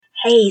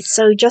Hey,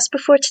 so just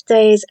before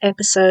today's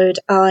episode,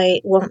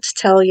 I want to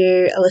tell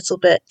you a little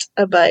bit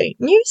about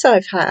news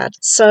I've had.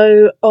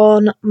 So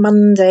on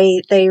Monday,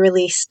 they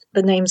released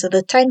the names of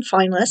the 10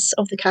 finalists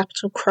of the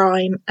Capital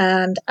Crime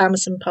and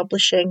Amazon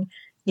Publishing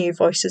New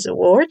Voices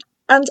Award.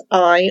 And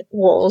I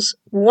was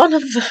one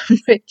of them,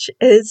 which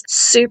is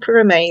super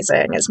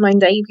amazing. It's my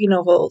debut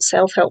novel,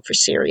 Self-Help for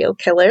Serial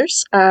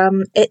Killers.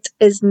 It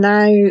is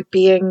now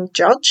being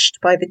judged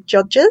by the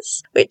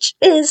judges, which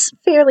is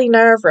fairly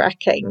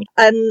nerve-wracking.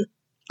 And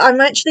I'm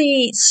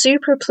actually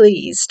super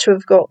pleased to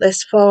have got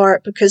this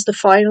far because the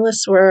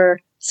finalists were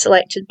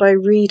selected by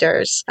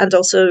readers and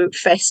also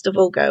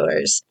festival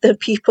goers, the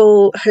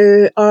people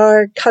who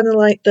are kind of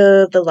like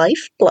the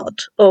lifeblood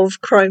of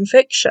crime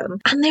fiction.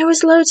 And there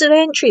was loads of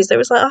entries. There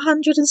was like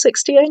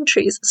 160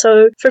 entries.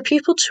 So for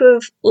people to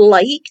have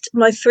liked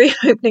my 3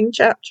 opening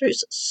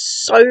chapters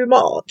so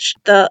much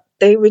that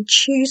they would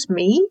choose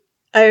me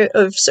out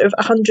of sort of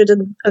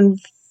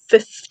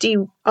 150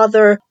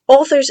 other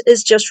authors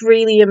is just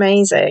really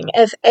amazing.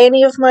 If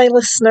any of my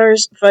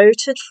listeners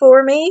voted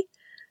for me,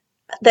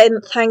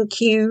 then thank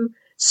you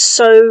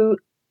so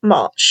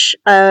much.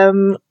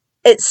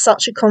 It's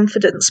such a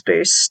confidence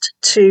boost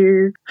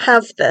to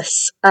have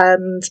this,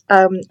 and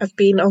I've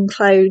been on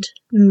cloud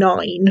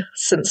 9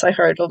 since I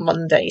heard on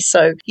Monday.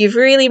 So you've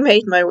really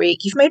made my week.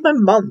 You've made my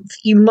month.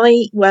 You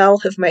might well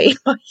have made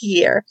my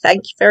year.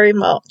 Thank you very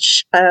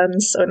much.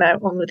 So now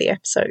on with the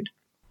episode.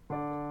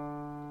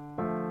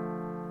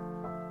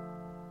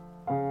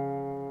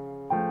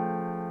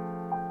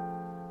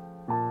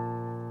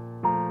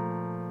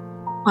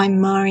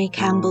 I'm Mari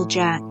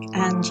Campbell-Jack,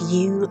 and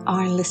you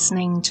are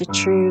listening to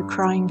True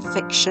Crime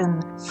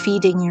Fiction,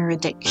 feeding your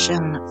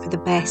addiction for the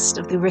best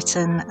of the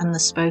written and the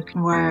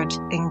spoken word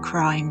in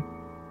crime.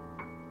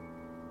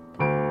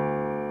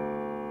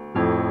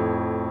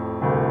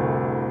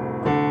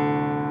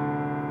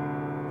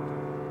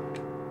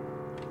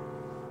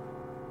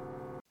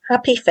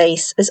 Happy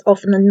Face is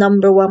often the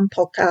number 1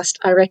 podcast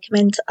I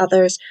recommend to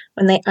others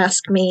when they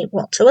ask me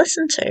what to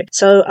listen to.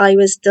 So I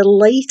was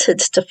delighted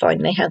to find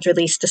they had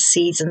released a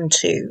season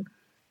 2.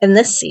 In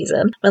this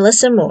season,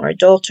 Melissa Moore,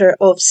 daughter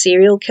of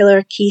serial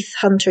killer Keith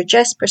Hunter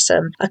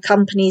Jesperson,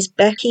 accompanies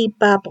Becky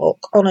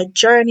Babcock on a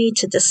journey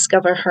to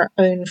discover her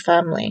own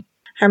family.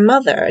 Her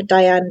mother,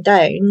 Diane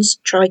Downs,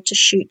 tried to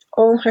shoot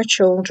all her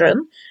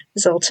children,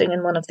 resulting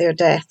in one of their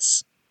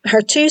deaths.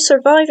 Her 2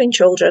 surviving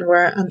children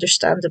were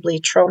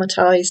understandably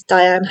traumatised.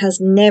 Diane has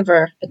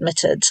never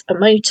admitted a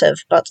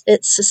motive, but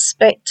it's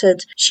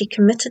suspected she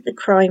committed the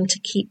crime to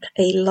keep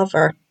a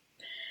lover.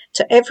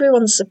 To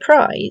everyone's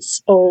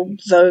surprise,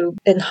 although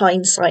in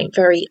hindsight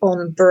very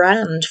on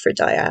brand for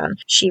Diane,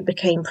 she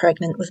became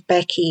pregnant with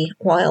Becky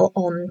while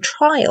on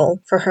trial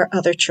for her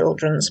other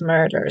children's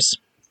murders.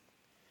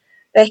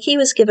 Becky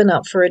was given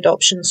up for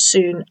adoption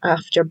soon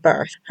after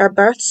birth. Her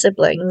birth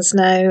siblings,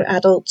 now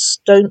adults,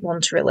 don't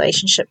want a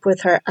relationship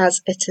with her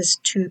as it is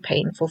too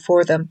painful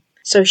for them.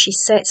 So she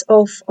sets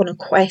off on a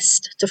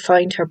quest to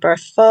find her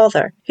birth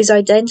father, whose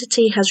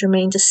identity has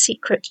remained a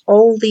secret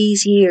all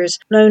these years,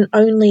 known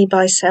only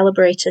by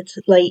celebrated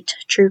late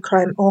true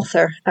crime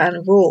author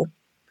Anne Rule.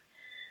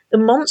 The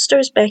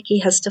monsters Becky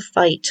has to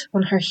fight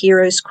on her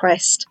hero's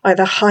quest are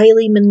the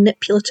highly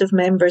manipulative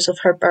members of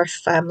her birth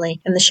family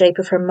in the shape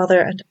of her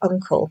mother and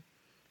uncle.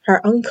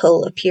 Her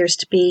uncle appears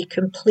to be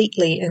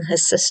completely in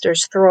his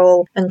sister's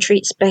thrall and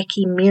treats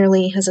Becky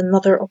merely as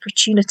another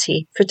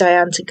opportunity for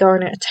Diane to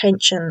garner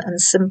attention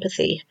and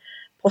sympathy,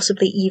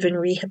 possibly even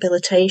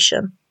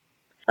rehabilitation.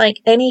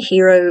 Like any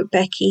hero,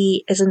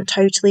 Becky isn't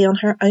totally on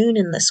her own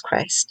in this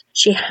quest.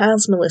 She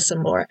has Melissa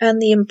Moore and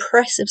the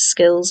impressive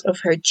skills of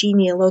her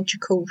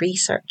genealogical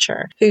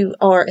researcher, who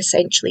are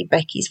essentially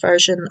Becky's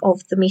version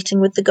of the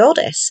meeting with the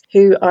goddess,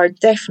 who are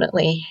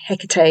definitely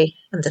Hecate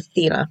and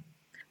Athena.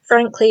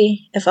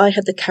 Frankly, if I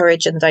had the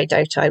courage, and I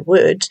doubt I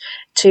would,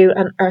 to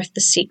unearth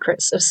the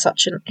secrets of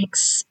such an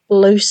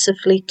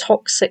explosively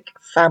toxic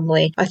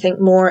family, I think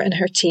Moore and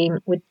her team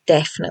would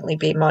definitely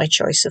be my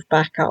choice of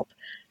backup.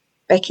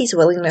 Becky's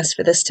willingness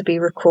for this to be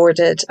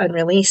recorded and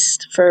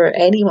released for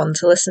anyone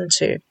to listen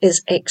to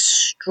is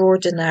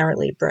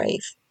extraordinarily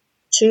brave.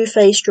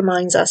 Two-Faced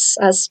reminds us,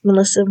 as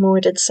Melissa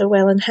Moore did so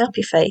well in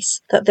Happy Face,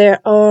 that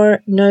there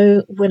are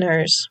no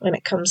winners when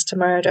it comes to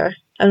murder.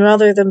 And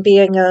rather than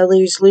being a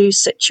lose-lose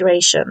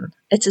situation,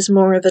 it is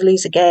more of a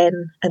lose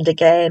again and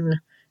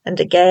again and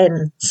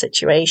again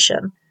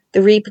situation.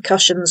 The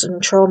repercussions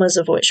and traumas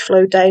of which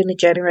flow down the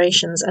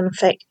generations and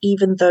affect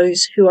even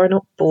those who are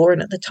not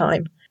born at the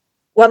time.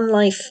 One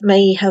life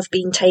may have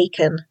been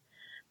taken,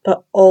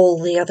 but all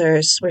the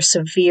others were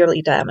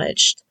severely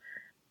damaged.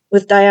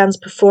 With Diane's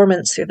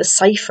performance through the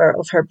cipher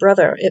of her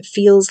brother, it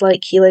feels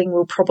like healing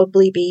will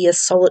probably be a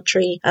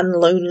solitary and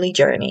lonely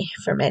journey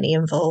for many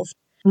involved.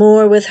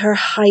 Moore, with her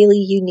highly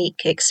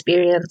unique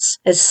experience,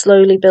 is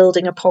slowly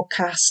building a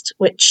podcast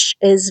which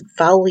is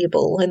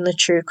valuable in the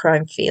true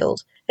crime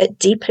field. It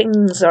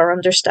deepens our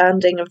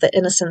understanding of the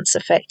innocents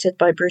affected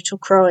by brutal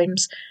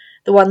crimes,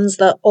 the ones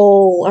that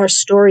all our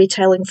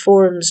storytelling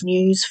forms,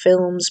 news,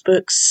 films,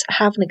 books,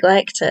 have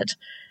neglected.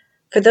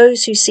 For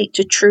those who seek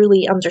to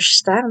truly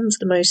understand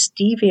the most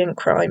deviant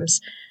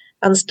crimes,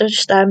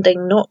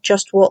 understanding not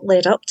just what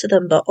led up to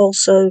them, but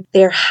also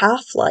their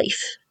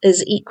half-life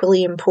is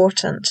equally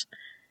important.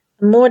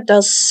 Moore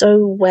does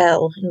so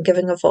well in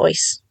giving a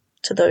voice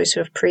to those who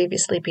have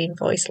previously been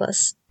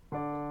voiceless.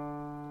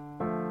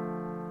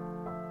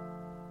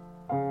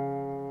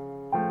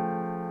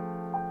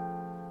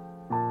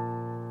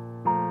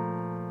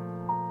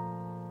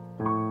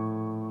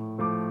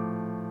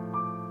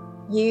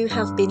 You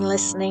have been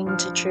listening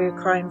to True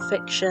Crime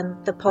Fiction,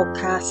 the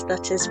podcast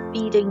that is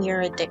feeding your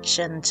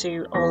addiction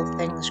to all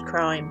things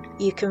crime.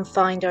 You can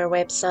find our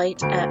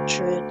website at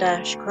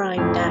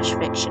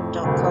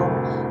true-crime-fiction.com,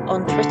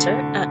 on Twitter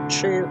at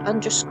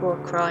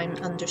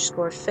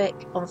true_crime_fic,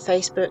 on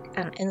Facebook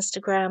and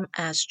Instagram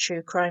as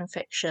True Crime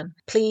Fiction.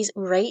 Please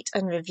rate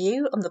and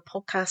review on the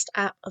podcast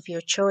app of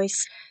your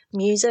choice.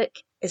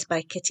 Music is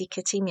by Kitty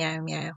Kitty Meow Meow.